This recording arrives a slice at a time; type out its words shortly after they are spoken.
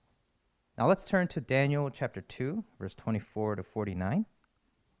Now let's turn to Daniel chapter 2, verse 24 to 49.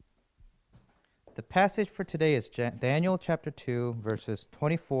 The passage for today is Daniel chapter 2, verses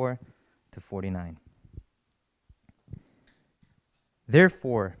 24 to 49.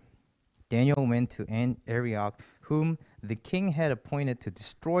 Therefore, Daniel went to Arioch, whom the king had appointed to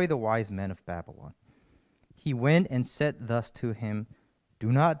destroy the wise men of Babylon. He went and said thus to him,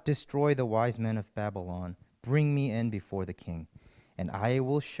 "Do not destroy the wise men of Babylon. Bring me in before the king, and I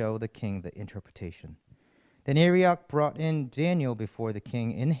will show the king the interpretation." Then Arioch brought in Daniel before the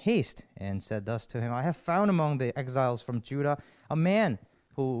king in haste and said thus to him, "I have found among the exiles from Judah a man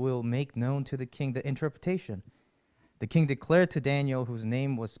who will make known to the king the interpretation." The king declared to Daniel, whose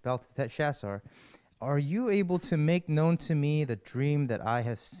name was Belteshazzar, "Are you able to make known to me the dream that I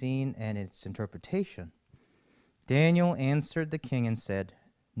have seen and its interpretation?" Daniel answered the king and said,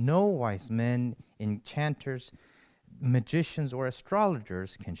 "No wise men, enchanters, magicians, or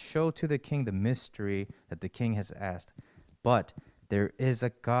astrologers can show to the king the mystery that the king has asked. But there is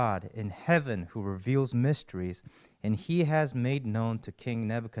a God in heaven who reveals mysteries, and he has made known to King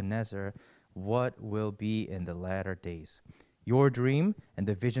Nebuchadnezzar what will be in the latter days. Your dream and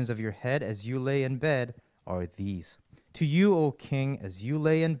the visions of your head as you lay in bed are these. To you, O king, as you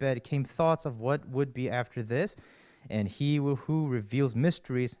lay in bed, came thoughts of what would be after this, and he who reveals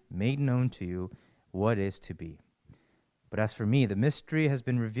mysteries made known to you what is to be. But as for me, the mystery has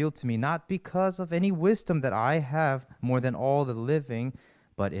been revealed to me not because of any wisdom that I have more than all the living,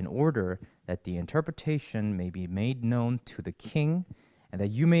 but in order that the interpretation may be made known to the king, and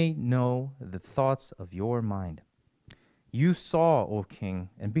that you may know the thoughts of your mind. You saw, O king,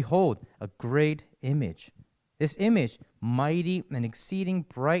 and behold, a great image. This image, mighty and exceeding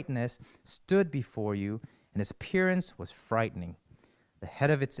brightness, stood before you, and its appearance was frightening. The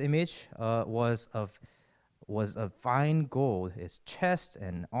head of its image was of fine gold, its chest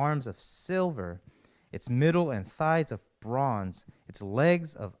and arms of silver, its middle and thighs of bronze, its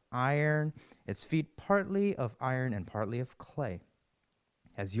legs of iron, its feet partly of iron and partly of clay.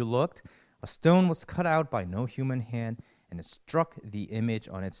 As you looked, a stone was cut out by no human hand, and it struck the image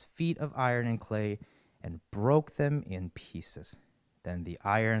on its feet of iron and clay and broke them in pieces. Then the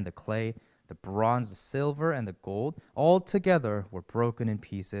iron, the clay, the bronze, the silver, and the gold all together were broken in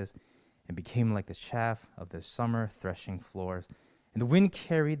pieces and became like the chaff of the summer threshing floors, and the wind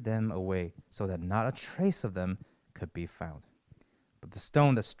carried them away, so that not a trace of them could be found. But the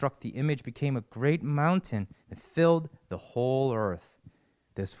stone that struck the image became a great mountain and filled the whole earth.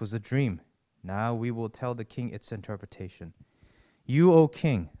 This was a dream. Now we will tell the king its interpretation. You, O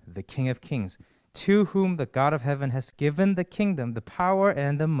king, the king of kings, to whom the God of heaven has given the kingdom, the power,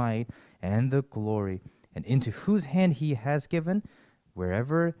 and the might, and the glory, and into whose hand he has given,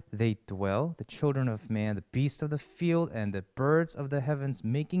 wherever they dwell, the children of man, the beasts of the field, and the birds of the heavens,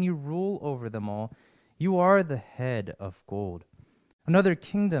 making you rule over them all. You are the head of gold. Another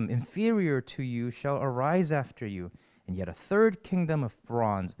kingdom inferior to you shall arise after you, and yet a third kingdom of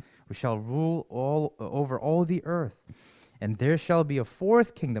bronze, which shall rule over all the earth. And there shall be a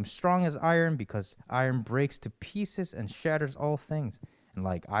fourth kingdom, strong as iron, because iron breaks to pieces and shatters all things. And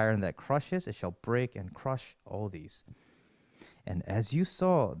like iron that crushes, it shall break and crush all these. And as you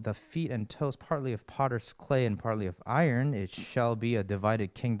saw the feet and toes partly of potter's clay and partly of iron, it shall be a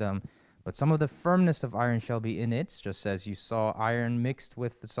divided kingdom. But some of the firmness of iron shall be in it, just as you saw iron mixed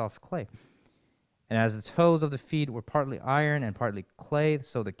with the soft clay. And as the toes of the feet were partly iron and partly clay,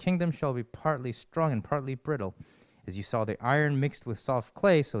 so the kingdom shall be partly strong and partly brittle. As you saw the iron mixed with soft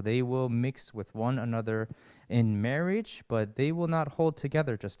clay, so they will mix with one another in marriage, but they will not hold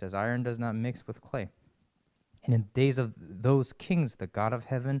together, just as iron does not mix with clay. And in the days of those kings, the God of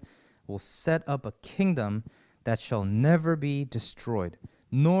heaven will set up a kingdom that shall never be destroyed,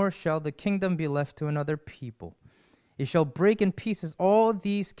 nor shall the kingdom be left to another people. It shall break in pieces all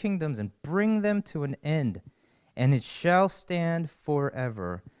these kingdoms and bring them to an end, and it shall stand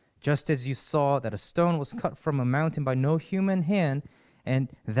forever. Just as you saw that a stone was cut from a mountain by no human hand,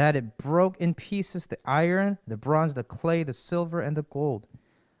 and that it broke in pieces the iron, the bronze, the clay, the silver, and the gold.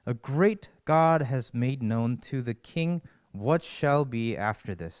 A great God has made known to the king what shall be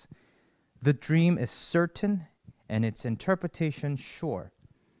after this. The dream is certain, and its interpretation sure.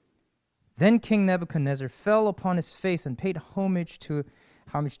 Then King Nebuchadnezzar fell upon his face and paid homage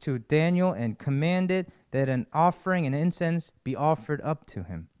to Daniel and commanded that an offering and incense be offered up to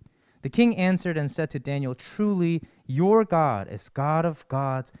him. The king answered and said to Daniel, "Truly, your God is God of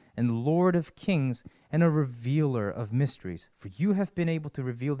gods and Lord of kings and a revealer of mysteries, for you have been able to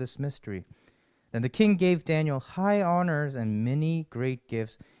reveal this mystery." Then the king gave Daniel high honors and many great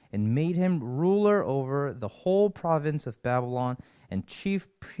gifts, and made him ruler over the whole province of Babylon and chief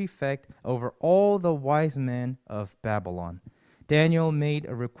prefect over all the wise men of Babylon. Daniel made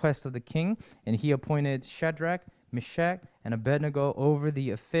a request of the king, and he appointed Shadrach, Meshach, and Abednego over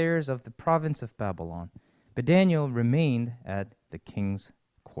the affairs of the province of Babylon. But Daniel remained at the king's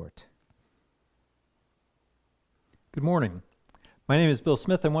court. Good morning. My name is Bill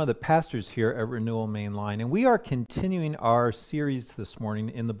Smith. I'm one of the pastors here at Renewal Mainline, and we are continuing our series this morning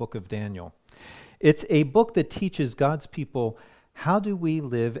in the book of Daniel. It's a book that teaches God's people how do we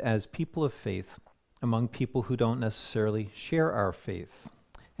live as people of faith among people who don't necessarily share our faith.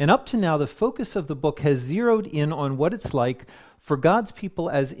 And up to now, the focus of the book has zeroed in on what it's like for God's people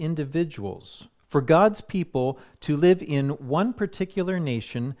as individuals, for God's people to live in one particular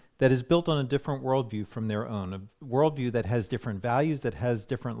nation that is built on a different worldview from their own, a worldview that has different values, that has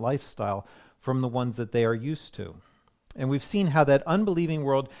different lifestyle from the ones that they are used to. And we've seen how that unbelieving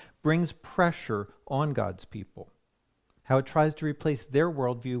world brings pressure on God's people, how it tries to replace their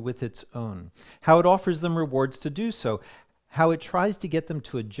worldview with its own, how it offers them rewards to do so, how it tries to get them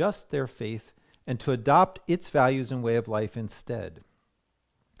to adjust their faith and to adopt its values and way of life instead.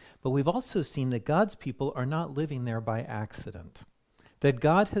 But we've also seen that God's people are not living there by accident, that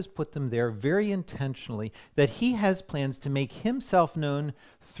God has put them there very intentionally, that he has plans to make himself known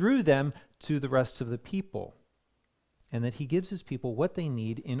through them to the rest of the people, and that he gives his people what they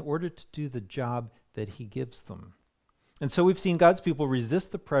need in order to do the job that he gives them. And so we've seen God's people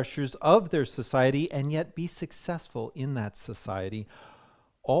resist the pressures of their society and yet be successful in that society,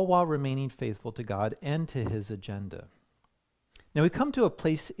 all while remaining faithful to God and to his agenda. Now we come to a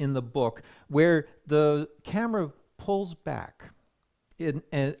place in the book where the camera pulls back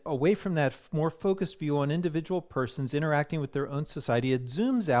away from that more focused view on individual persons interacting with their own society. It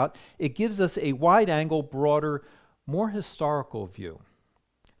zooms out. It gives us a wide-angle, broader, more historical view,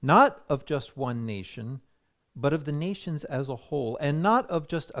 not of just one nation, but of the nations as a whole, and not of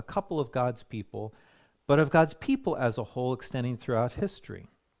just a couple of God's people, but of God's people as a whole extending throughout history.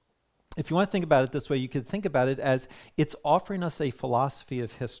 If you want to think about it this way, you could think about it as it's offering us a philosophy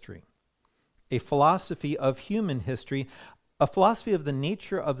of history, a philosophy of human history, a philosophy of the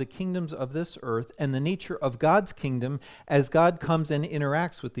nature of the kingdoms of this earth and the nature of God's kingdom as God comes and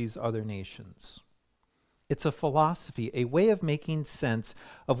interacts with these other nations. It's a philosophy, a way of making sense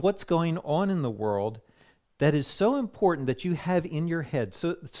of what's going on in the world that is so important that you have in your head,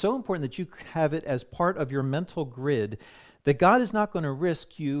 so important that you have it as part of your mental grid, that God is not going to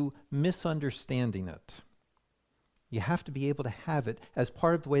risk you misunderstanding it. You have to be able to have it as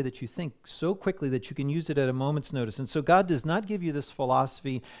part of the way that you think so quickly that you can use it at a moment's notice. And so God does not give you this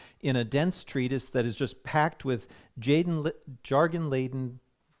philosophy in a dense treatise that is just packed with jargon-laden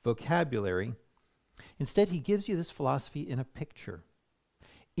vocabulary. Instead, he gives you this philosophy in a picture,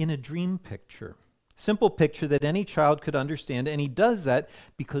 in a dream picture, simple picture that any child could understand. And he does that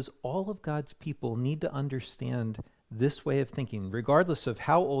because all of God's people need to understand this way of thinking, regardless of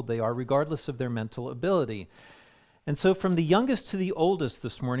how old they are, regardless of their mental ability. And so from the youngest to the oldest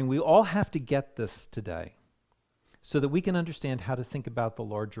this morning, we all have to get this today so that we can understand how to think about the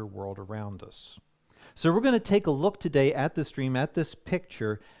larger world around us. So we're going to take a look today at this dream, at this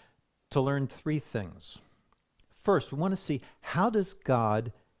picture, to learn three things. First, we want to see, how does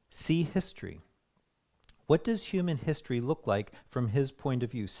God see history? What does human history look like from his point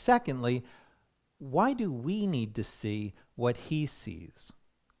of view? Secondly, why do we need to see what he sees?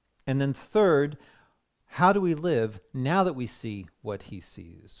 And then third, how do we live now that we see what he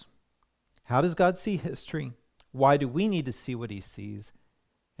sees? How does God see history? Why do we need to see what he sees?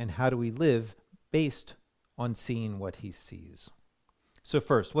 And how do we live based on seeing what he sees? So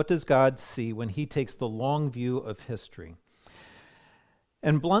first, what does God see when he takes the long view of history?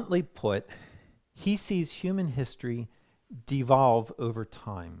 And bluntly put, he sees human history devolve over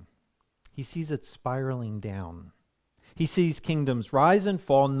time. He sees it spiraling down. He sees kingdoms rise and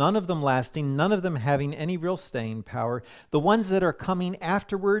fall, none of them lasting, none of them having any real staying power. The ones that are coming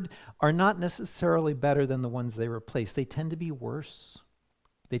afterward are not necessarily better than the ones they replace. They tend to be worse.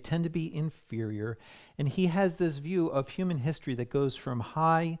 They tend to be inferior. And he has this view of human history that goes from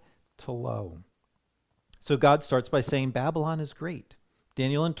high to low. So God starts by saying Babylon is great.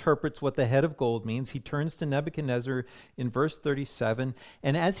 Daniel interprets what the head of gold means. He turns to Nebuchadnezzar in verse 37,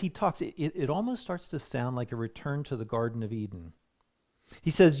 and as he talks, it almost starts to sound like a return to the Garden of Eden. He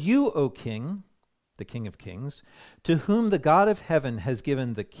says, "You, O king," the King of Kings, "to whom the God of heaven has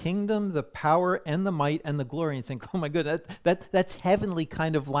given the kingdom, the power, and the might, and the glory." And you think, oh my goodness, that's heavenly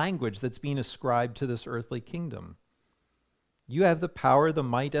kind of language that's being ascribed to this earthly kingdom. You have the power, the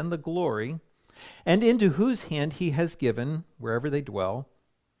might, and the glory, and into whose hand he has given, wherever they dwell,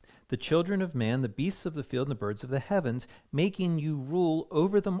 the children of man, the beasts of the field, and the birds of the heavens, making you rule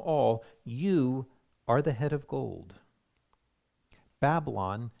over them all. You are the head of gold.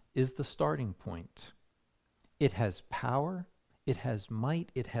 Babylon is the starting point. It has power, it has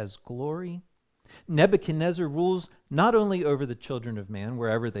might, it has glory. Nebuchadnezzar rules not only over the children of man,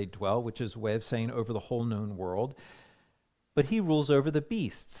 wherever they dwell, which is a way of saying over the whole known world, but he rules over the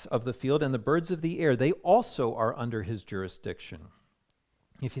beasts of the field and the birds of the air. They also are under his jurisdiction.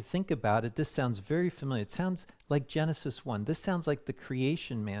 If you think about it, this sounds very familiar. It sounds like Genesis 1. This sounds like the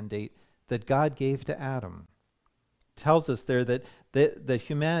creation mandate that God gave to Adam. It tells us there that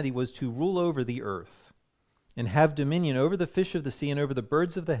humanity was to rule over the earth and have dominion over the fish of the sea and over the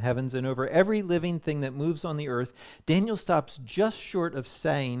birds of the heavens and over every living thing that moves on the earth. Daniel stops just short of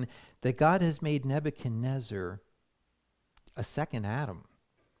saying that God has made Nebuchadnezzar a second Adam.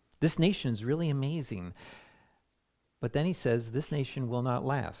 This nation is really amazing. But then he says this nation will not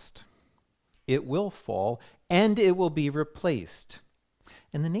last. It will fall and it will be replaced.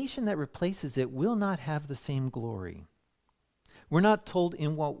 And the nation that replaces it will not have the same glory. We're not told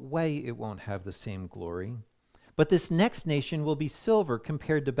in what way it won't have the same glory. But this next nation will be silver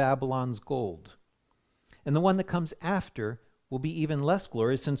compared to Babylon's gold. And the one that comes after will be even less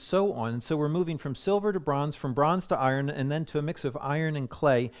glorious, and so on. And so we're moving from silver to bronze, from bronze to iron, and then to a mix of iron and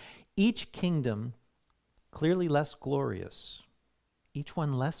clay. Each kingdom clearly less glorious, each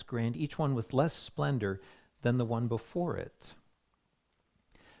one less grand, each one with less splendor than the one before it.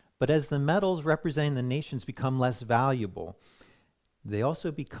 But as the metals representing the nations become less valuable, they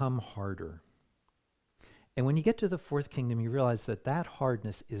also become harder. And when you get to the fourth kingdom, you realize that that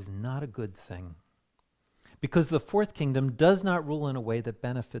hardness is not a good thing. Because the fourth kingdom does not rule in a way that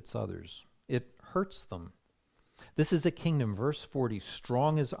benefits others. It hurts them. This is a kingdom, verse 40,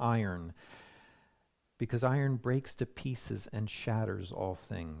 strong as iron, because iron breaks to pieces and shatters all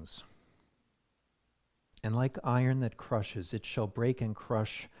things. And like iron that crushes, it shall break and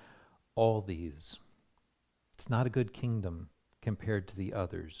crush all these. It's not a good kingdom compared to the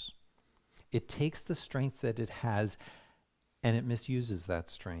others. It takes the strength that it has and it misuses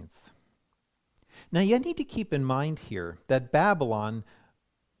that strength. Now you need to keep in mind here that Babylon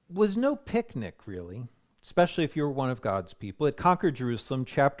was no picnic, really, especially if you were one of God's people. It conquered Jerusalem,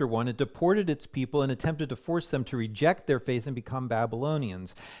 chapter 1. It deported its people and attempted to force them to reject their faith and become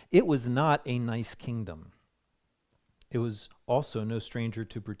Babylonians. It was not a nice kingdom. It was also no stranger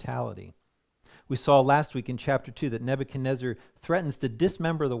to brutality. We saw last week in chapter 2 that Nebuchadnezzar threatens to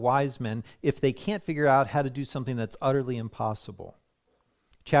dismember the wise men if they can't figure out how to do something that's utterly impossible.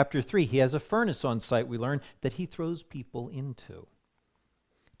 Chapter 3, he has a furnace on site, we learn, that he throws people into.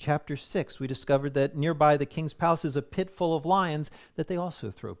 Chapter 6, we discovered that nearby the king's palace is a pit full of lions that they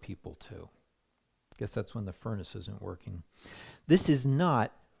also throw people to. I guess that's when the furnace isn't working. This is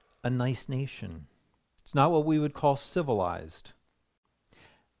not a nice nation. It's not what we would call civilized.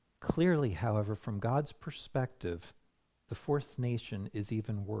 Clearly, however, from God's perspective, the fourth nation is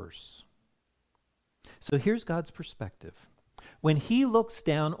even worse. So here's God's perspective. When he looks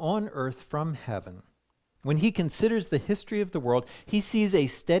down on earth from heaven, when he considers the history of the world, he sees a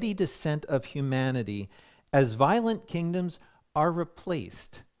steady descent of humanity as violent kingdoms are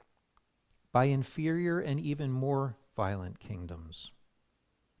replaced by inferior and even more violent kingdoms.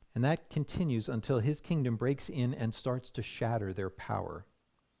 And that continues until his kingdom breaks in and starts to shatter their power.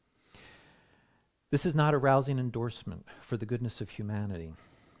 This is not a rousing endorsement for the goodness of humanity,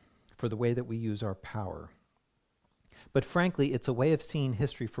 for the way that we use our power. But frankly, it's a way of seeing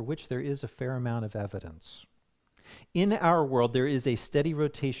history for which there is a fair amount of evidence. In our world, there is a steady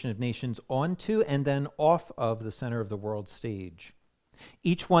rotation of nations onto and then off of the center of the world stage.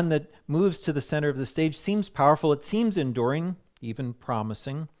 Each one that moves to the center of the stage seems powerful, it seems enduring, even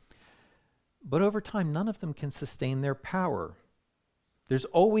promising. But over time, none of them can sustain their power. There's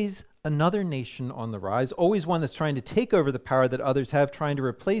always another nation on the rise, always one that's trying to take over the power that others have, trying to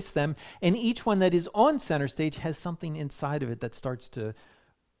replace them, and each one that is on center stage has something inside of it that starts to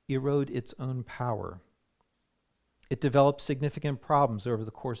erode its own power. It develops significant problems over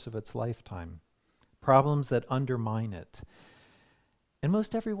the course of its lifetime, problems that undermine it. And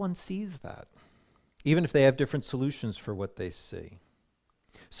most everyone sees that, even if they have different solutions for what they see.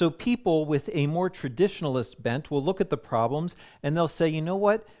 So people with a more traditionalist bent will look at the problems and they'll say, you know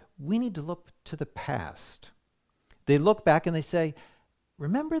what? We need to look to the past. They look back and they say,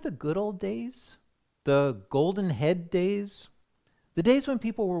 remember the good old days? The golden head days? The days when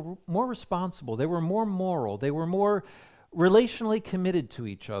people were more responsible, they were more moral, they were more relationally committed to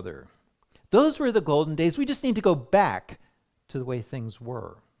each other. Those were the golden days. We just need to go back to the way things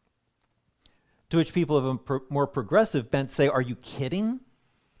were. To which people of a more progressive bent say, are you kidding?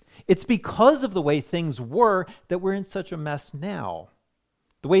 It's because of the way things were that we're in such a mess now.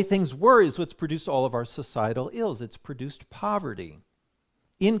 The way things were is what's produced all of our societal ills. It's produced poverty,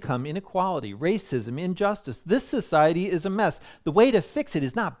 income inequality, racism, injustice. This society is a mess. The way to fix it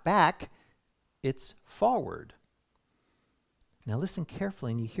is not back, it's forward. Now listen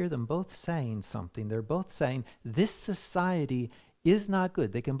carefully, and you hear them both saying something. They're both saying this society is not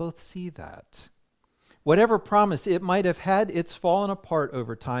good. They can both see that. Whatever promise it might have had, it's fallen apart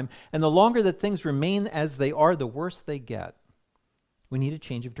over time. And the longer that things remain as they are, the worse they get. We need a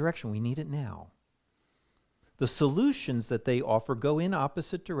change of direction. We need it now. The solutions that they offer go in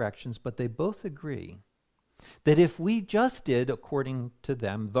opposite directions, but they both agree that if we just did, according to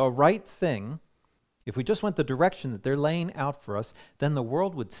them, the right thing, if we just went the direction that they're laying out for us, then the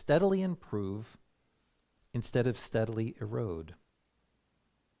world would steadily improve instead of steadily erode.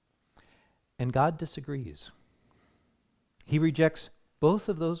 And God disagrees. He rejects both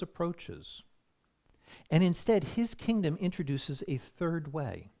of those approaches. And instead, his kingdom introduces a third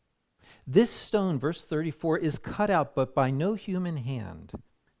way. This stone, verse 34, is cut out, but by no human hand.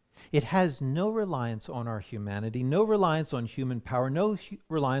 It has no reliance on our humanity, no reliance on human power, no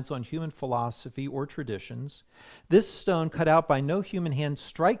reliance on human philosophy or traditions. This stone, cut out by no human hand,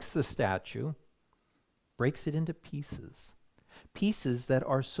 strikes the statue, breaks it into pieces. Pieces that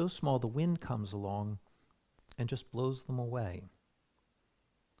are so small the wind comes along and just blows them away.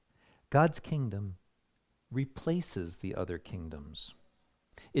 God's kingdom replaces the other kingdoms.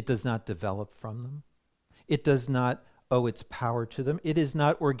 It does not develop from them. It does not owe its power to them. It is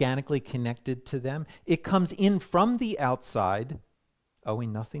not organically connected to them. It comes in from the outside,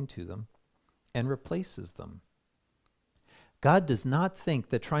 owing nothing to them, and replaces them. God does not think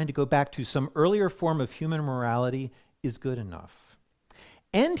that trying to go back to some earlier form of human morality is good enough.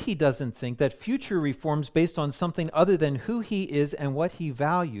 And he doesn't think that future reforms based on something other than who he is and what he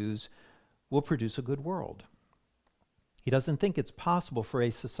values will produce a good world. He doesn't think it's possible for a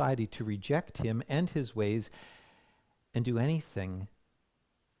society to reject him and his ways and do anything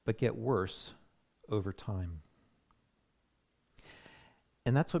but get worse over time.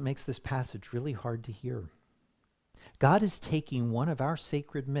 And that's what makes this passage really hard to hear. God is taking one of our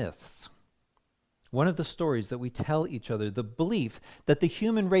sacred myths, one of the stories that we tell each other, the belief that the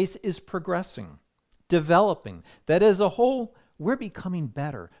human race is progressing, developing, that as a whole, we're becoming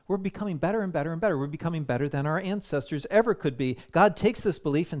better. We're becoming better and better and better. We're becoming better than our ancestors ever could be. God takes this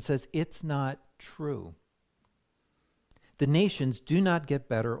belief and says, it's not true. The nations do not get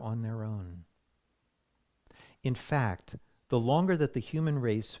better on their own. In fact, the longer that the human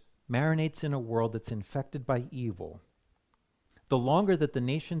race marinates in a world that's infected by evil, the longer that the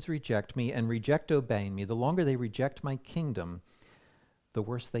nations reject me and reject obeying me, the longer they reject my kingdom, the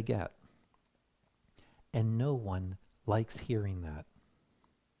worse they get. And no one likes hearing that.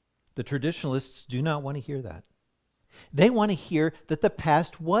 The traditionalists do not want to hear that. They want to hear that the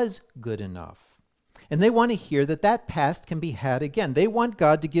past was good enough. And they want to hear that that past can be had again. They want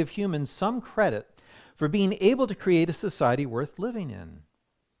God to give humans some credit for being able to create a society worth living in.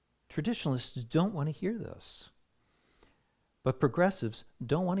 Traditionalists don't want to hear this. But progressives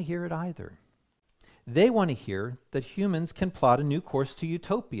don't want to hear it either. They want to hear that humans can plot a new course to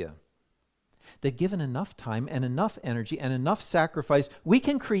utopia. That given enough time and enough energy and enough sacrifice, we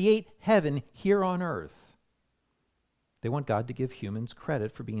can create heaven here on earth. They want God to give humans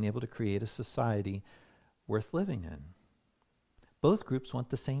credit for being able to create a society worth living in. Both groups want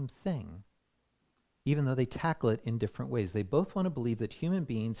the same thing, even though they tackle it in different ways. They both want to believe that human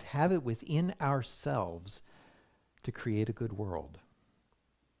beings have it within ourselves to create a good world.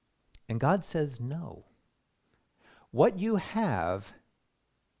 And God says no. What you have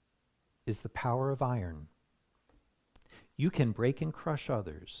is the power of iron. You can break and crush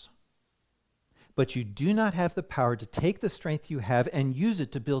others, but you do not have the power to take the strength you have and use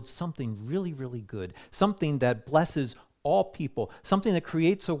it to build something really, really good, something that blesses all people, something that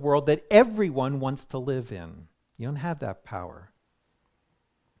creates a world that everyone wants to live in. You don't have that power.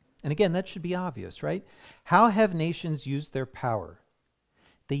 And again, that should be obvious, right? How have nations used their power?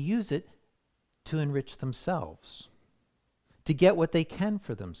 They use it to enrich themselves, to get what they can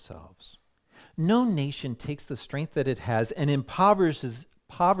for themselves. No nation takes the strength that it has and impoverishes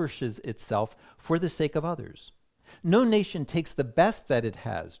itself for the sake of others. No nation takes the best that it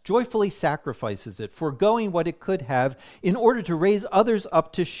has, joyfully sacrifices it, foregoing what it could have in order to raise others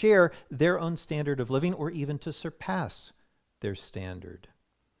up to share their own standard of living or even to surpass their standard.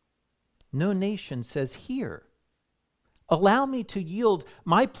 No nation says, here, allow me to yield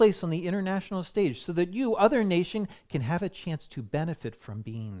my place on the international stage so that you, other nation, can have a chance to benefit from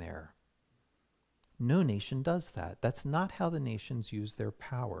being there. No nation does that. That's not how the nations use their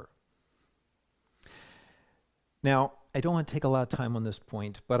power. Now, I don't want to take a lot of time on this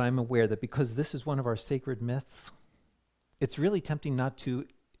point, but I'm aware that because this is one of our sacred myths, it's really tempting not to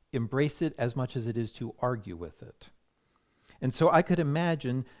embrace it as much as it is to argue with it. And so I could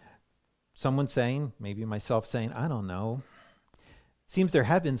imagine someone saying, maybe myself saying, I don't know. Seems there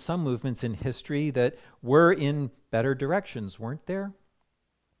have been some movements in history that were in better directions, weren't there?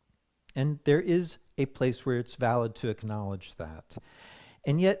 And there is a place where it's valid to acknowledge that.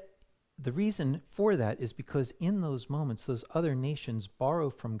 And yet, the reason for that is because in those moments, those other nations borrow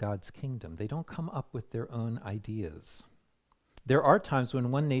from God's kingdom. They don't come up with their own ideas. There are times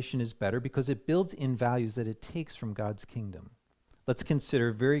when one nation is better because it builds in values that it takes from God's kingdom. Let's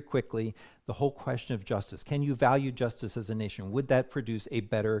consider very quickly the whole question of justice. Can you value justice as a nation? Would that produce a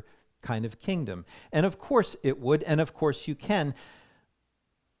better kind of kingdom? And of course it would, and of course you can.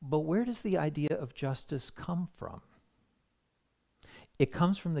 But where does the idea of justice come from? It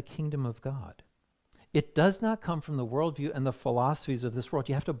comes from the kingdom of God. It does not come from the worldview and the philosophies of this world.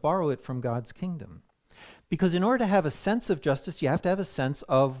 You have to borrow it from God's kingdom. Because in order to have a sense of justice, you have to have a sense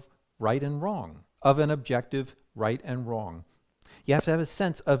of right and wrong, of an objective right and wrong. You have to have a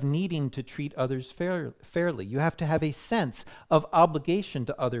sense of needing to treat others fairly. You have to have a sense of obligation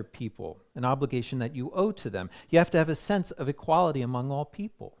to other people, an obligation that you owe to them. You have to have a sense of equality among all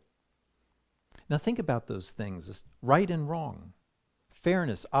people. Now think about those things, right and wrong,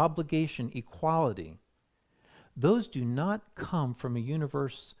 fairness, obligation, equality. Those do not come from a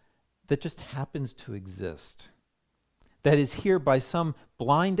universe that just happens to exist, that is here by some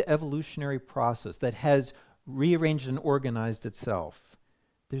blind evolutionary process that has rearranged and organized itself.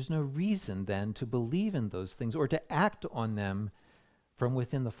 There's no reason then to believe in those things or to act on them from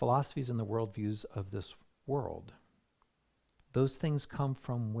within the philosophies and the worldviews of this world. Those things come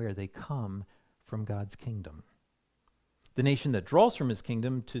from where? They come from God's kingdom. The nation that draws from his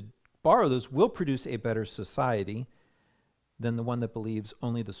kingdom to borrow those will produce a better society than the one that believes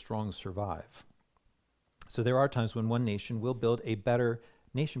only the strong survive. So there are times when one nation will build a better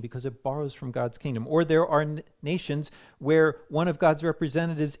nation because it borrows from God's kingdom. Or there are nations where one of God's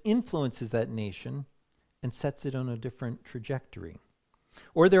representatives influences that nation and sets it on a different trajectory.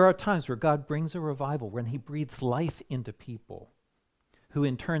 Or there are times where God brings a revival when he breathes life into people, who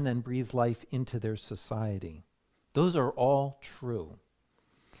in turn then breathe life into their society. Those are all true.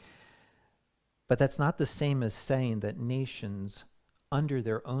 But that's not the same as saying that nations, under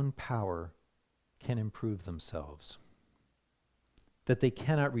their own power, can improve themselves. That they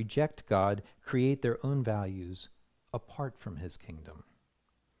cannot reject God, create their own values apart from his kingdom.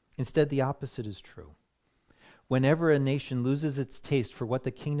 Instead, the opposite is true. Whenever a nation loses its taste for what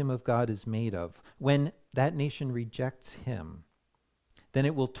the kingdom of God is made of, when that nation rejects him, then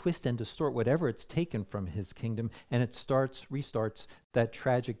it will twist and distort whatever it's taken from his kingdom, and it restarts that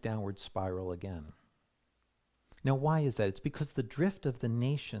tragic downward spiral again. Now, why is that? It's because the drift of the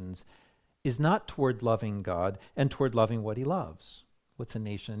nations is not toward loving God and toward loving what he loves. What's a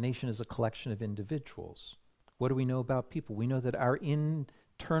nation? A nation is a collection of individuals. What do we know about people? We know that our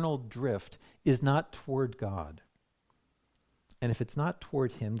internal drift is not toward God. And if it's not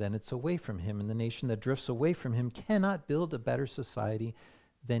toward him, then it's away from him. And the nation that drifts away from him cannot build a better society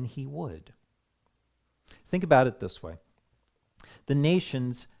than he would. Think about it this way. The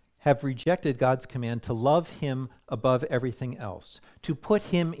nations have rejected God's command to love him above everything else, to put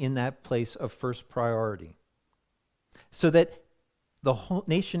him in that place of first priority, so that the whole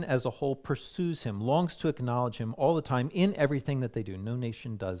nation as a whole pursues him, longs to acknowledge him all the time in everything that they do. No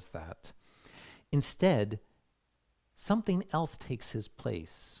nation does that. Instead, something else takes his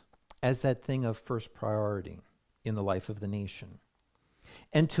place as that thing of first priority in the life of the nation.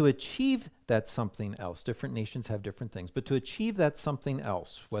 And to achieve that something else, different nations have different things, but to achieve that something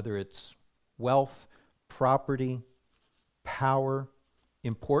else, whether it's wealth, property, power,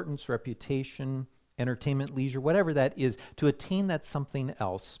 importance, reputation, entertainment, leisure, whatever that is, to attain that something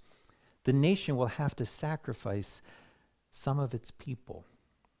else, the nation will have to sacrifice some of its people.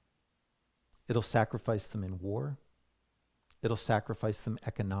 It'll sacrifice them in war. It'll sacrifice them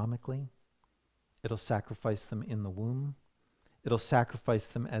economically. It'll sacrifice them in the womb. It'll sacrifice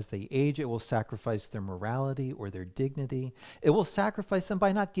them as they age. It will sacrifice their morality or their dignity. It will sacrifice them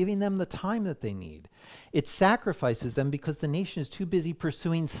by not giving them the time that they need. It sacrifices them because the nation is too busy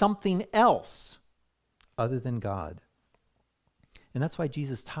pursuing something else other than God. And that's why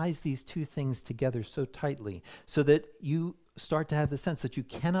Jesus ties these two things together so tightly, so that you start to have the sense that you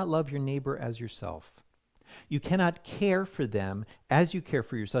cannot love your neighbor as yourself. You cannot care for them as you care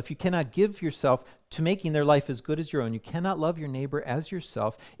for yourself. You cannot give yourself to making their life as good as your own. You cannot love your neighbor as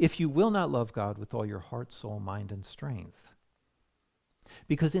yourself if you will not love God with all your heart, soul, mind, and strength.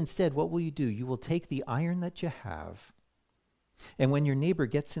 Because instead, what will you do? You will take the iron that you have, and when your neighbor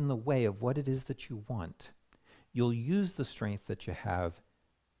gets in the way of what it is that you want, you'll use the strength that you have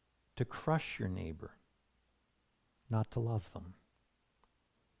to crush your neighbor, not to love them.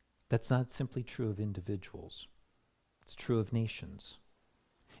 That's not simply true of individuals. It's true of nations.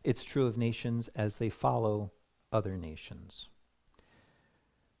 It's true of nations as they follow other nations.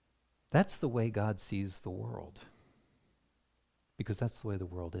 That's the way God sees the world, because that's the way the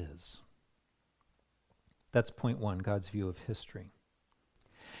world is. That's point one, God's view of history.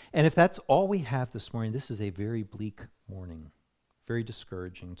 And if that's all we have this morning, this is a very bleak morning, very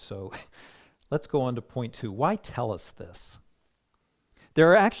discouraging. So let's go on to point two. Why tell us this? There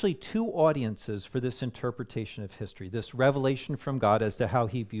are actually two audiences for this interpretation of history, this revelation from God as to how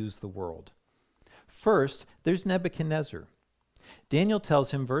he views the world. First, there's Nebuchadnezzar. Daniel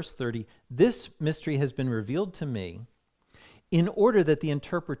tells him, verse 30, "This mystery has been revealed to me in order that the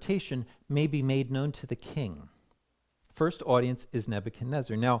interpretation may be made known to the king." First audience is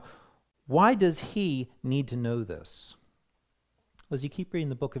Nebuchadnezzar. Now, why does he need to know this? Well, as you keep reading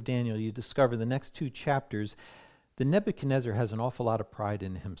the book of Daniel, you discover the next two chapters that Nebuchadnezzar has an awful lot of pride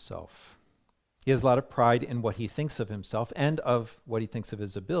in himself. He has a lot of pride in what he thinks of himself and of what he thinks of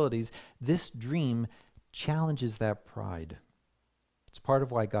his abilities. This dream challenges that pride. It's part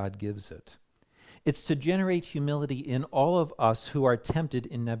of why God gives it. It's to generate humility in all of us who are tempted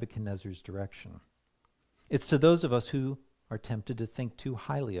in Nebuchadnezzar's direction. It's to those of us who are tempted to think too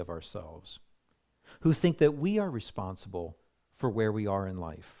highly of ourselves, who think that we are responsible for where we are in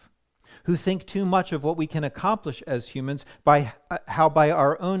life, who think too much of what we can accomplish as humans, by how by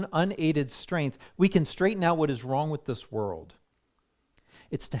our own unaided strength we can straighten out what is wrong with this world.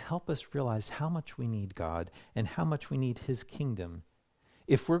 It's to help us realize how much we need God and how much we need his kingdom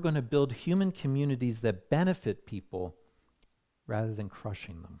if we're going to build human communities that benefit people rather than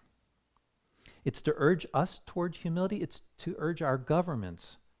crushing them. It's to urge us toward humility. It's to urge our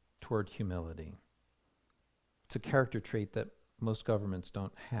governments toward humility. It's a character trait that most governments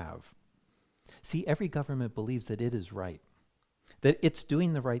don't have. See, every government believes that it is right, that it's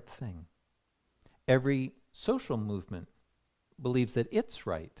doing the right thing. Every social movement believes that it's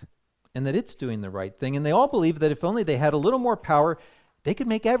right and that it's doing the right thing. And they all believe that if only they had a little more power, they could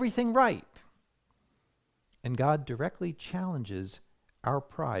make everything right. And God directly challenges our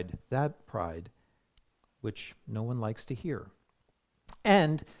pride, that pride, which no one likes to hear.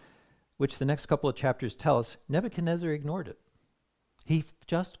 And, which the next couple of chapters tell us, Nebuchadnezzar ignored it. He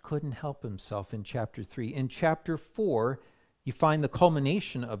just couldn't help himself in chapter 3. In chapter 4, you find the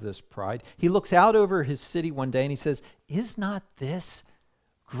culmination of this pride. He looks out over his city one day and he says, "Is not this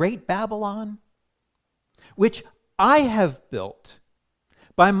great Babylon, which I have built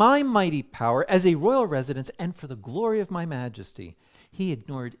by my mighty power as a royal residence and for the glory of my majesty?" He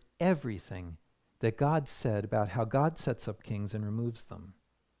ignored everything that God said about how God sets up kings and removes them.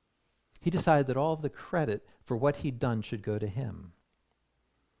 He decided that all of the credit for what he'd done should go to him.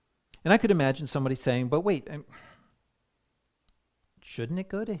 And I could imagine somebody saying, "But wait, shouldn't it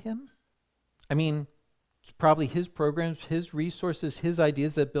go to him? I mean, it's probably his programs, his resources, his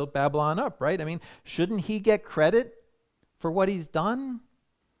ideas that built Babylon up, right? I mean, shouldn't he get credit for what he's done?"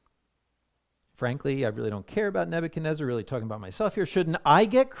 Frankly, I really don't care about Nebuchadnezzar, really talking about myself here. Shouldn't I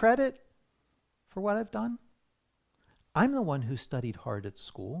get credit for what I've done? I'm the one who studied hard at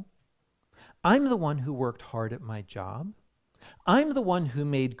school. I'm the one who worked hard at my job. I'm the one who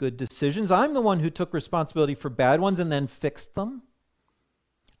made good decisions. I'm the one who took responsibility for bad ones and then fixed them.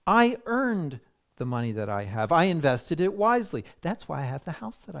 I earned the money that I have. I invested it wisely. That's why I have the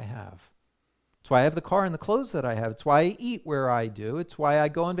house that I have. It's why I have the car and the clothes that I have. It's why I eat where I do. It's why I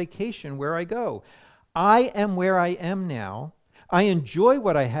go on vacation where I go. I am where I am now. I enjoy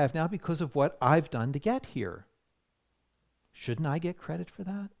what I have now because of what I've done to get here. Shouldn't I get credit for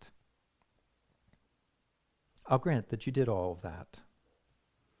that? I'll grant that you did all of that.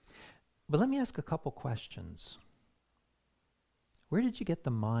 But let me ask a couple questions. Where did you get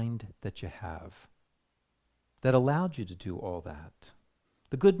the mind that you have that allowed you to do all that?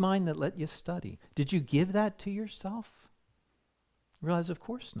 The good mind that let you study. Did you give that to yourself? Realize, of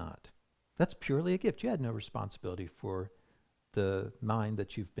course not. That's purely a gift. You had no responsibility for the mind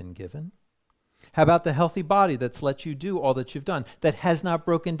that you've been given. How about the healthy body that's let you do all that you've done, that has not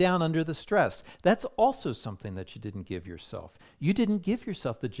broken down under the stress? That's also something that you didn't give yourself. You didn't give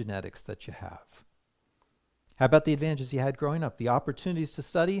yourself the genetics that you have. How about the advantages you had growing up, the opportunities to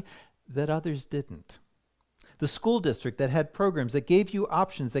study that others didn't? The school district that had programs that gave you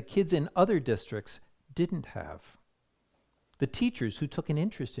options that kids in other districts didn't have. The teachers who took an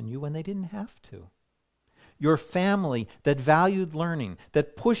interest in you when they didn't have to. Your family that valued learning,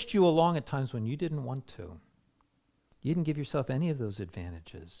 that pushed you along at times when you didn't want to. You didn't give yourself any of those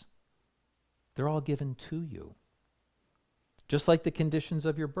advantages. They're all given to you. Just like the conditions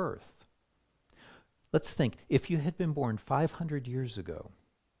of your birth. Let's think, if you had been born 500 years ago,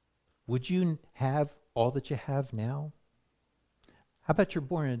 would you have all that you have now? How about you're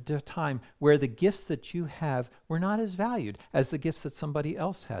born at a time where the gifts that you have were not as valued as the gifts that somebody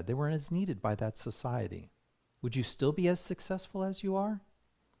else had? They weren't as needed by that society. Would you still be as successful as you are?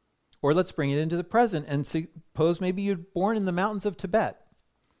 Or let's bring it into the present and suppose maybe you're born in the mountains of Tibet.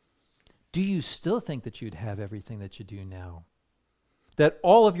 Do you still think that you'd have everything that you do now? That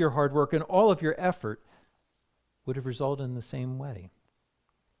all of your hard work and all of your effort would have resulted in the same way?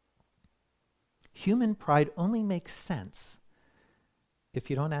 Human pride only makes sense if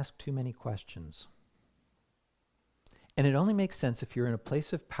you don't ask too many questions. And it only makes sense if you're in a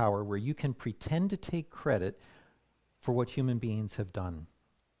place of power where you can pretend to take credit for what human beings have done.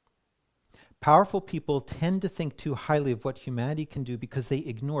 Powerful people tend to think too highly of what humanity can do because they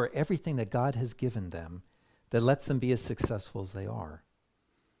ignore everything that God has given them that lets them be as successful as they are.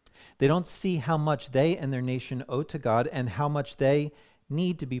 They don't see how much they and their nation owe to God and how much they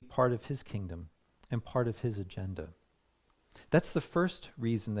need to be part of his kingdom and part of his agenda. That's the first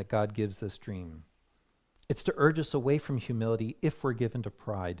reason that God gives this dream. It's to urge us away from humility if we're given to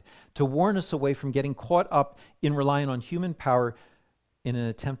pride, to warn us away from getting caught up in relying on human power in an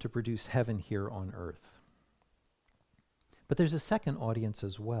attempt to produce heaven here on earth. But there's a second audience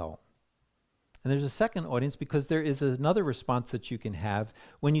as well. And there's a second audience because there is another response that you can have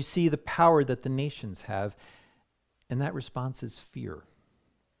when you see the power that the nations have, and that response is fear.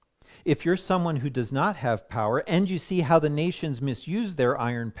 If you're someone who does not have power and you see how the nations misuse their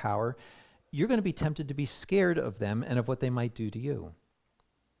iron power, you're going to be tempted to be scared of them and of what they might do to you.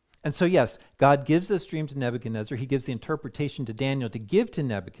 And so yes, God gives this dream to Nebuchadnezzar. He gives the interpretation to Daniel to give to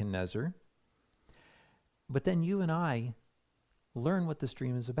Nebuchadnezzar. But then you and I learn what this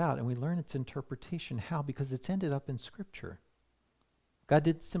dream is about, and we learn its interpretation. How? Because it's ended up in Scripture. God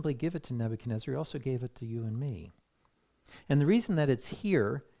didn't simply give it to Nebuchadnezzar, he also gave it to you and me. And the reason that it's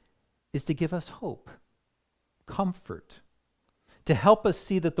here is to give us hope, comfort, to help us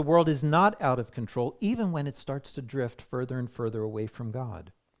see that the world is not out of control, even when it starts to drift further and further away from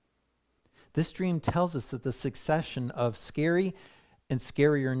God. This dream tells us that the succession of scary and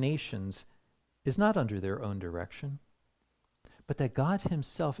scarier nations is not under their own direction, but that God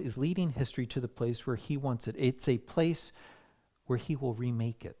himself is leading history to the place where he wants it. It's a place where he will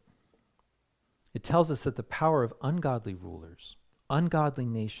remake it. It tells us that the power of ungodly rulers, ungodly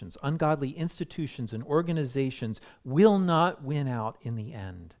nations, ungodly institutions and organizations will not win out in the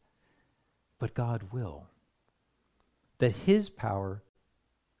end, but God will. That his power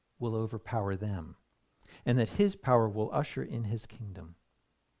will overpower them, and that his power will usher in his kingdom.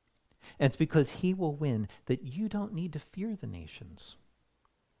 And it's because he will win that you don't need to fear the nations,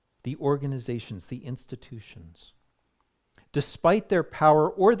 the organizations, the institutions. Despite their power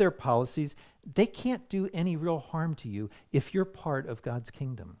or their policies, they can't do any real harm to you if you're part of God's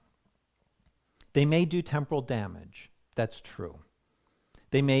kingdom. They may do temporal damage. That's true.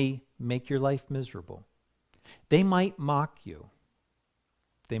 They may make your life miserable. They might mock you.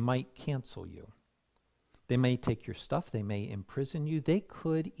 They might cancel you. They may take your stuff. They may imprison you. They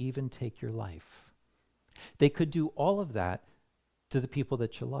could even take your life. They could do all of that to the people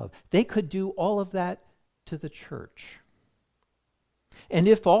that you love. They could do all of that to the church. And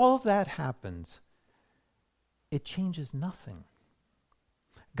if all of that happens, it changes nothing.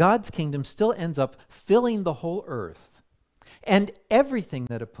 God's kingdom still ends up filling the whole earth. And everything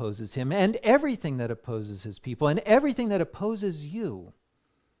that opposes him, and everything that opposes his people, and everything that opposes you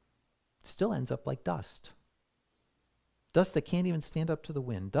still ends up like dust. Dust that can't even stand up to the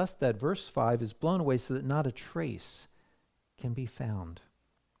wind. Dust that, verse 5, is blown away so that not a trace can be found.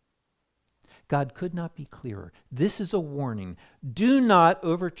 God could not be clearer. This is a warning. Do not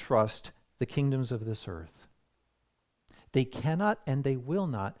overtrust the kingdoms of this earth. They cannot and they will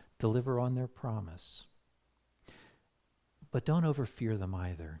not deliver on their promise. But don't overfear them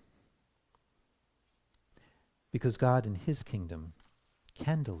either. Because God in his kingdom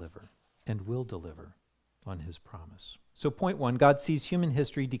can deliver and will deliver on his promise. So point 1, God sees human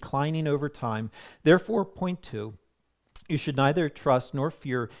history declining over time. Therefore, point 2, you should neither trust nor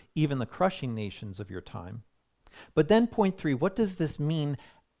fear even the crushing nations of your time. But then point 3, what does this mean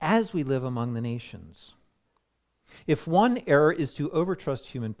as we live among the nations? If one error is to overtrust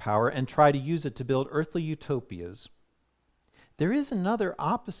human power and try to use it to build earthly utopias, there is another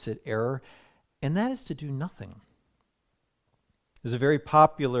opposite error, and that is to do nothing. There's a very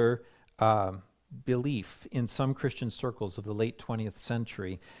popular belief in some Christian circles of the late 20th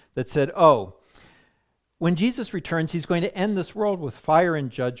century that said, when Jesus returns, he's going to end this world with fire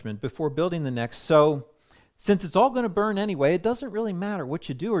and judgment before building the next. So since it's all going to burn anyway, it doesn't really matter what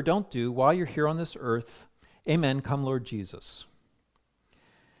you do or don't do while you're here on this earth. Amen, come Lord Jesus.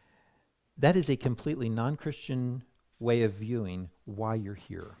 That is a completely non-Christian way of viewing why you're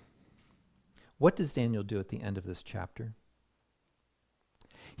here. What does Daniel do at the end of this chapter?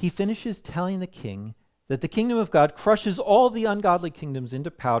 He finishes telling the king that the kingdom of God crushes all the ungodly kingdoms into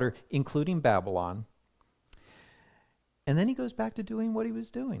powder, including Babylon. And then he goes back to doing what he was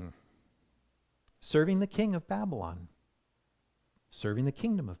doing, serving the king of Babylon, serving the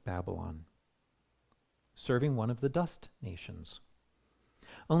kingdom of Babylon, serving one of the dust nations.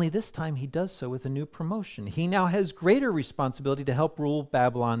 Only this time he does so with a new promotion. He now has greater responsibility to help rule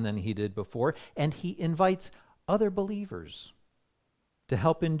Babylon than he did before, and he invites other believers to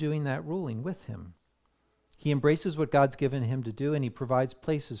help in doing that ruling with him. He embraces what God's given him to do, and he provides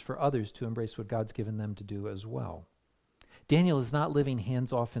places for others to embrace what God's given them to do as well. Daniel is not living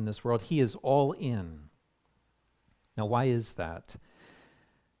hands off in this world. He is all in. Now, why is that?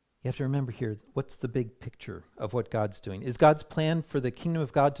 You have to remember here, what's the big picture of what God's doing? Is God's plan for the kingdom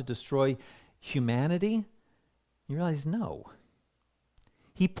of God to destroy humanity? You realize no.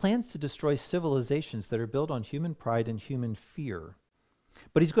 He plans to destroy civilizations that are built on human pride and human fear.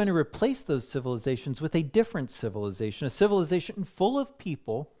 But he's going to replace those civilizations with a different civilization, a civilization full of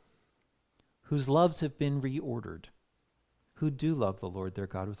people whose loves have been reordered, who do love the Lord their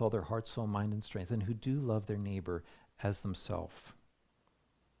God with all their heart, soul, mind, and strength, and who do love their neighbor as themselves.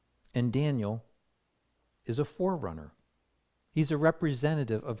 And Daniel is a forerunner. He's a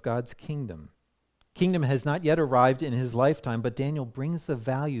representative of God's kingdom. Kingdom has not yet arrived in his lifetime, but Daniel brings the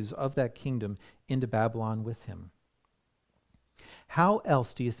values of that kingdom into Babylon with him. How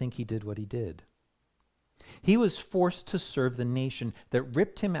else do you think he did what he did? He was forced to serve the nation that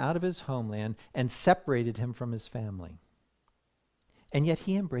ripped him out of his homeland and separated him from his family. And yet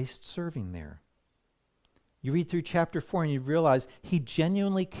he embraced serving there. You read through chapter 4 and you realize he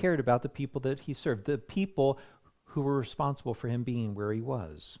genuinely cared about the people that he served, the people who were responsible for him being where he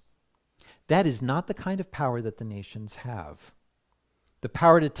was. That is not the kind of power that the nations have. The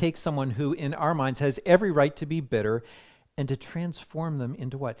power to take someone who, in our minds, has every right to be bitter and to transform them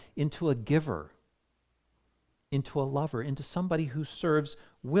into what? Into a giver, into a lover, into somebody who serves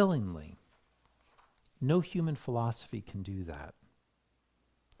willingly. No human philosophy can do that.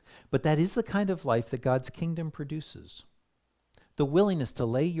 But that is the kind of life that God's kingdom produces. The willingness to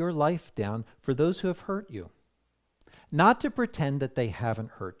lay your life down for those who have hurt you. Not to pretend that they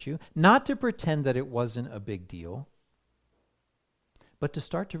haven't hurt you, not to pretend that it wasn't a big deal, but to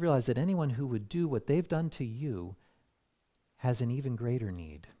start to realize that anyone who would do what they've done to you has an even greater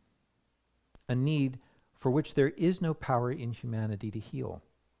need. A need for which there is no power in humanity to heal,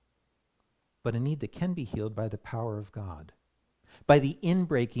 but a need that can be healed by the power of God, by the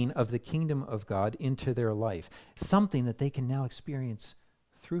inbreaking of the kingdom of God into their life, something that they can now experience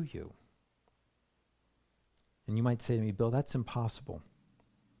through you. And you might say to me, Bill, that's impossible.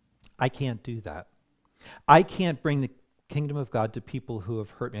 I can't do that. I can't bring the kingdom of God to people who have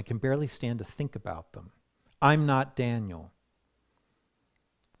hurt me. I can barely stand to think about them. I'm not Daniel.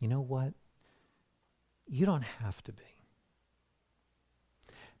 You know what? You don't have to be.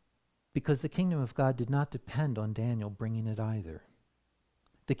 Because the kingdom of God did not depend on Daniel bringing it either.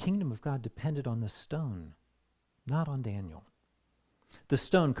 The kingdom of God depended on the stone, not on Daniel. The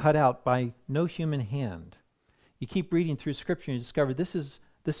stone cut out by no human hand. You keep reading through Scripture and you discover this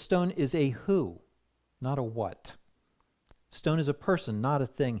stone is a who, not a what. Stone is a person, not a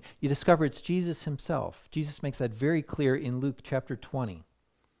thing. You discover it's Jesus himself. Jesus makes that very clear in Luke chapter 20.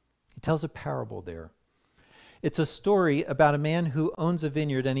 He tells a parable there. It's a story about a man who owns a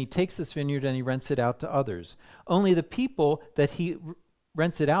vineyard, and he takes this vineyard and he rents it out to others. Only the people that he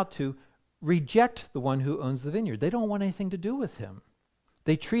rents it out to reject the one who owns the vineyard. They don't want anything to do with him.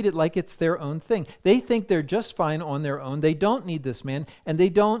 They treat it like it's their own thing. They think they're just fine on their own. They don't need this man, and they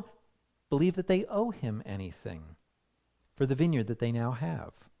don't believe that they owe him anything for the vineyard that they now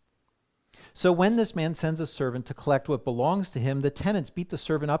have. So when this man sends a servant to collect what belongs to him, the tenants beat the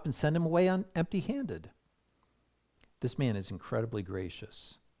servant up and send him away empty-handed. This man is incredibly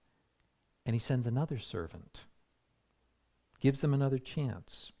gracious. And he sends another servant, gives them another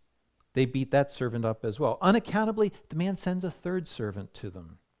chance. They beat that servant up as well. Unaccountably, the man sends a third servant to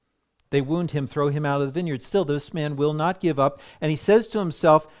them. They wound him, throw him out of the vineyard. Still, this man will not give up. And he says to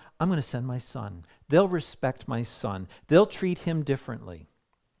himself, I'm going to send my son. They'll respect my son. They'll treat him differently.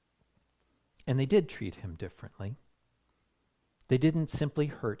 And they did treat him differently. They didn't simply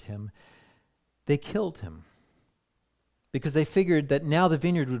hurt him. They killed him. Because they figured that now the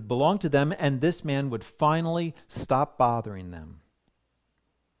vineyard would belong to them and this man would finally stop bothering them.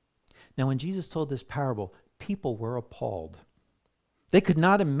 Now, when Jesus told this parable, people were appalled. They could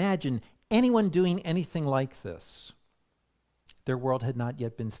not imagine anyone doing anything like this. Their world had not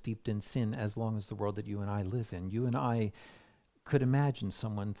yet been steeped in sin as long as the world that you and I live in. You and I could imagine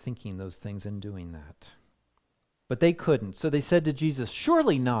someone thinking those things and doing that. But they couldn't. So they said to Jesus,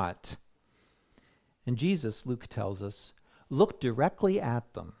 surely not. And Jesus, Luke tells us, looked directly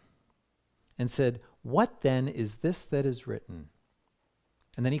at them and said, what then is this that is written?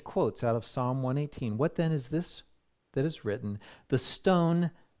 And then he quotes out of Psalm 118, what then is this that is written? The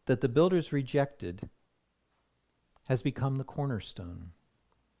stone that the builders rejected has become the cornerstone.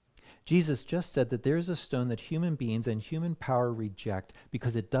 Jesus just said that there is a stone that human beings and human power reject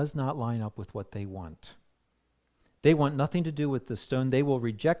because it does not line up with what they want. They want nothing to do with the stone. They will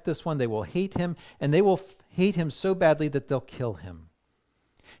reject this one. They will hate him, and they will hate him so badly that they'll kill him.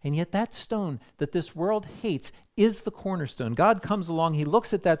 And yet that stone that this world hates is the cornerstone. God comes along, he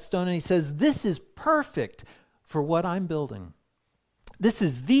looks at that stone, and he says, this is perfect for what I'm building. This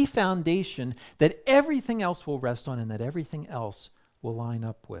is the foundation that everything else will rest on and that everything else will line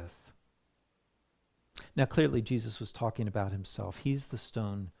up with. Now, clearly, Jesus was talking about himself. He's the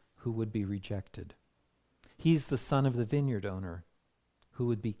stone who would be rejected. He's the son of the vineyard owner who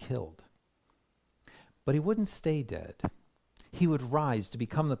would be killed. But he wouldn't stay dead. He would rise to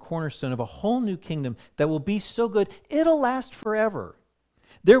become the cornerstone of a whole new kingdom that will be so good, it'll last forever.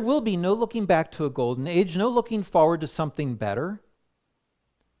 There will be no looking back to a golden age, no looking forward to something better.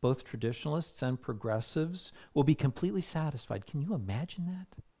 Both traditionalists and progressives will be completely satisfied. Can you imagine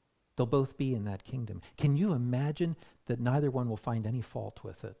that? They'll both be in that kingdom. Can you imagine that neither one will find any fault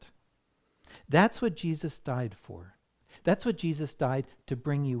with it? That's what Jesus died for. That's what Jesus died to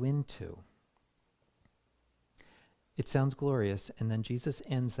bring you into. It sounds glorious, and then Jesus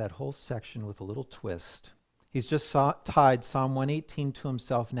ends that whole section with a little twist. He's just tied Psalm 118 to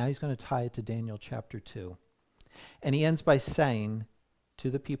himself. Now he's going to tie it to Daniel chapter 2. And he ends by saying to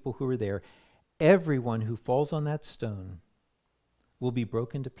the people who were there, everyone who falls on that stone will be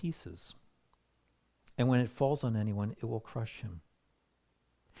broken to pieces. And when it falls on anyone, it will crush him.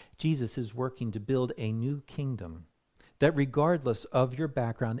 Jesus is working to build a new kingdom that regardless of your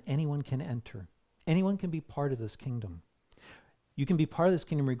background, anyone can enter. Anyone can be part of this kingdom. You can be part of this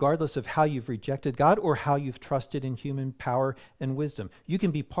kingdom regardless of how you've rejected God or how you've trusted in human power and wisdom. You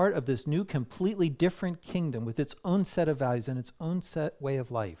can be part of this new, completely different kingdom with its own set of values and its own set way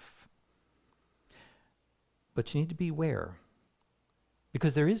of life. But you need to beware,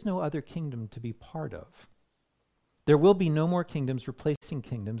 because there is no other kingdom to be part of. There will be no more kingdoms replacing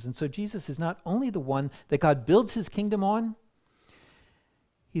kingdoms. And so Jesus is not only the one that God builds his kingdom on,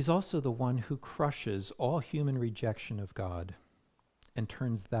 he's also the one who crushes all human rejection of God and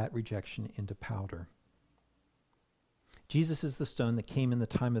turns that rejection into powder. Jesus is the stone that came in the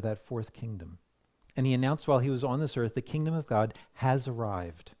time of that fourth kingdom. And he announced while he was on this earth, the kingdom of God has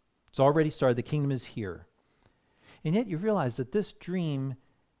arrived. It's already started. The kingdom is here. And yet you realize that this dream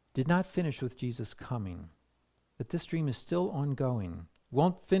did not finish with Jesus coming. That this dream is still ongoing.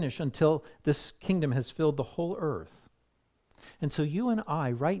 Won't finish until this kingdom has filled the whole earth. And so you and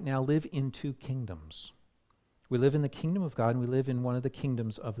I right now live in two kingdoms. We live in the kingdom of God and we live in one of the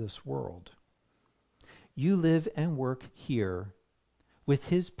kingdoms of this world. You live and work here with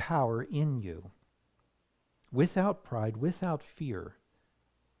his power in you, without pride, without fear,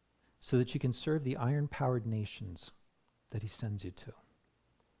 so that you can serve the iron-powered nations that he sends you to.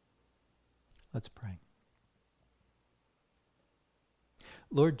 Let's pray.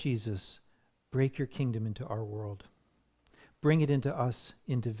 Lord Jesus, break your kingdom into our world. Bring it into us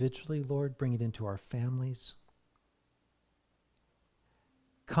individually, Lord. Bring it into our families.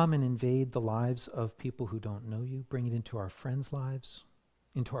 Come and invade the lives of people who don't know you. Bring it into our friends' lives,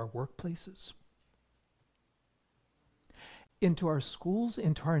 into our workplaces, into our schools,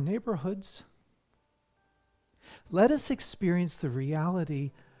 into our neighborhoods. Let us experience the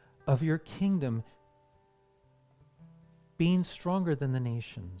reality of your kingdom being stronger than the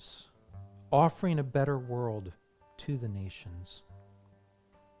nations, offering a better world to the nations.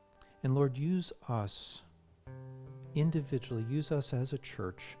 And Lord, use us individually, use us as a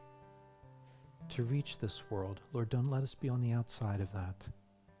church to reach this world. Lord, don't let us be on the outside of that.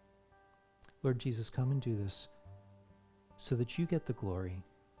 Lord Jesus, come and do this so that you get the glory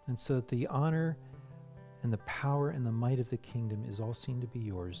And so that the honor and the power and the might of the kingdom is all seen to be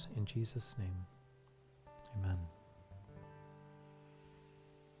yours. In Jesus' name, amen.